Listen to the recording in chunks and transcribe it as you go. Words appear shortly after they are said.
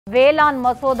வேளாண்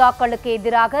மசோதாக்களுக்கு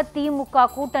எதிராக திமுக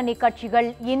கூட்டணி கட்சிகள்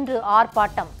இன்று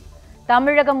ஆர்ப்பாட்டம்.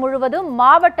 தமிழகம் முழுவதும்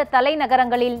மாவட்ட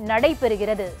தலைநகரங்களில்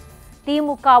நடைபெறுகிறது.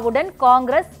 திமுகவுடன்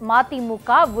காங்கிரஸ், மதிமுக,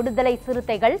 விடுதலை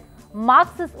சிறுத்தைகள்,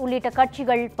 மார்க்சிஸ்ட் உள்ளிட்ட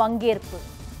கட்சிகள் பங்கேற்பு.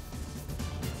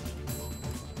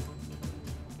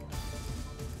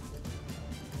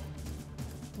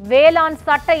 வேளாண்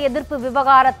சட்ட எதிர்ப்பு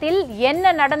விவகாரத்தில் என்ன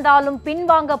நடந்தாலும்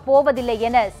பின்வாங்க போவதில்லை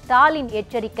என ஸ்டாலின்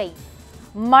எச்சரிக்கை.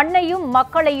 மண்ணையும்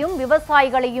மக்களையும்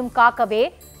விவசாயிகளையும் காக்கவே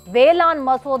வேளாண்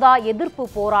மசோதா எதிர்ப்பு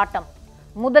போராட்டம்.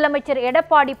 முதலமைச்சர்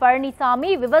எடப்பாடி பழனிசாமி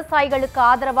விவசாயிகளுக்கு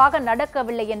ஆதரவாக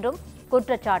நடக்கவில்லை என்றும்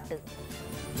குற்றச்சாட்டு.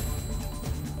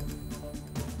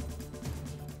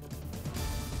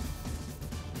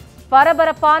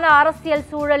 பரபரப்பான அரசியல்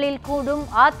சூழலில் கூடும்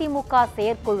அதிமுக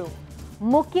செயற்குழு.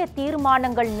 முக்கிய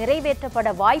தீர்மானங்கள் நிறைவேற்றப்பட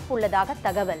வாய்ப்புள்ளதாக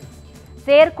தகவல்.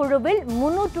 செயற்குழுவில்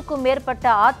 300க்கும் மேற்பட்ட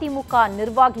அதிமுக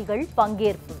நிர்வாகிகள்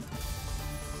பங்கேற்பு.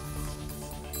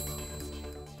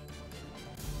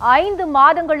 5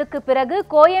 மாதங்களுக்கு பிறகு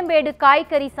கோயம்பேடு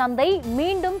காய்கறி சந்தை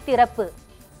மீண்டும் திறப்பு.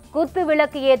 குத்து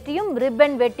விளக்கு ஏற்றியும்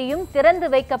ரிப்பன் வெட்டியும் திறந்து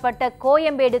வைக்கப்பட்ட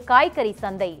கோயம்பேடு காய்கறி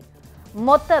சந்தை.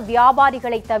 மொத்த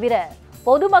வியாபாரிகளை தவிர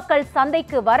பொதுமக்கள்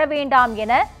சந்தைக்கு வர வேண்டாம்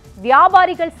என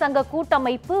வியாபாரிகள் சங்க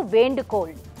கூட்டமைப்பு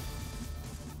வேண்டுகோள்.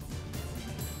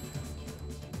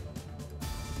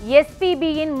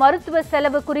 எஸ்பிபியின் மருத்துவ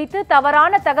செலவு குறித்து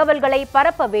தவறான தகவல்களை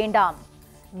பரப்ப வேண்டாம்.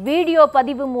 வீடியோ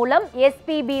பதிவு மூலம்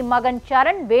எஸ்பிபி மகன்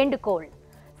சரண் வேண்டுகோள்.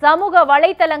 சமூக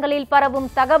வலைதளங்களில் பரவும்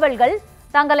தகவல்கள்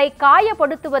தங்களை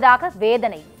காயப்படுத்துவதாக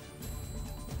வேதனை.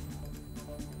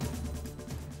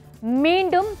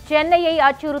 மீண்டும் சென்னையை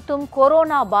அச்சுறுத்தும்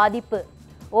கொரோனா பாதிப்பு.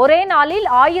 ஒரே நாளில்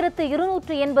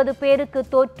 1280 பேருக்கு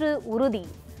தொற்று உறுதி.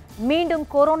 மீண்டும்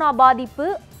கொரோனா பாதிப்பு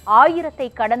 1000ஐ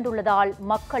கடந்துள்ளதால்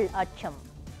மக்கள் அச்சம்.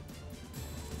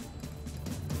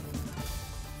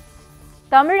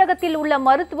 தமிழகத்தில் உள்ள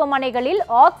மருத்துவமனைகளில்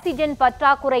ஆக்சிஜன்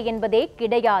பற்றாக்குறை என்பதே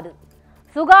கிடையாது.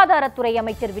 சுகாதாரத்துறை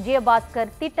அமைச்சர்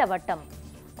விஜயபாஸ்கர் திட்டவட்டம்.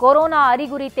 கொரோனா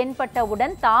அறிகுறி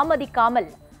தென்பட்டவுடன் தாமதிக்காமல்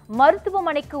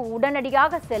மருத்துவமனைக்கு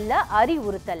உடனடியாக செல்ல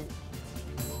அறிவுறுத்தல்.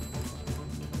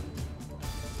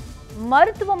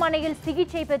 மருத்துவமனையில்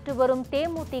சிகிச்சை பெற்று வரும்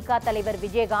தேமுதிக தலைவர்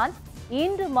விஜயகாந்த்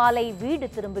இன்று மாலை வீடு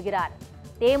திரும்புகிறார்.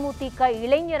 தேமுதிக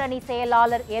இளைஞரணி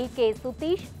செயலாளர் LK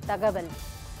சுதீஷ் தகவல்.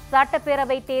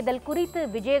 சட்டப்பேரவை தேர்தல் குறித்து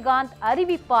விஜயகாந்த்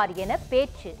அறிவிப்பார் என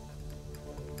பேச்சு.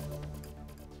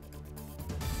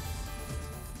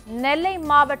 நெல்லை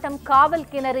மாவட்டம் காவல்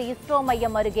கிணறு இஸ்ரோ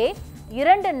மையம் அருகே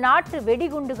 2 நாட்டு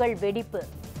வெடிகுண்டுகள் வெடிப்பு.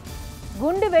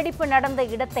 குண்டு வெடிப்பு நடந்த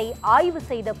இடத்தை ஆய்வு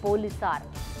செய்த போலீசார்.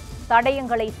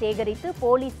 தடயங்களை சேகரித்து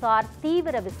போலீசார்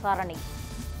தீவிர விசாரணை.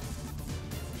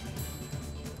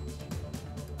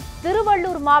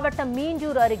 திருவள்ளூர் மாவட்டம்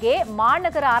மீஞ்சூர் அருகே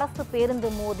மாநகர அரசு பேருந்து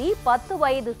மோதி 10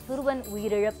 வயது சிறுவன்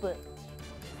உயிரிழப்பு.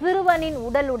 சிறுவனின்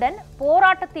உடலுடன்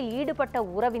போராட்டத்தில் ஈடுபட்ட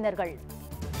உறவினர்கள்.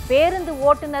 பேருந்து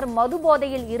ஓட்டுநர்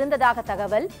மதுபோதையில் இருந்ததாக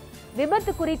தகவல்.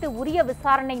 விபத்து குறித்து உரிய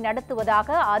விசாரணை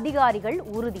நடத்துவதாக அதிகாரிகள்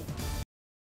உறுதி.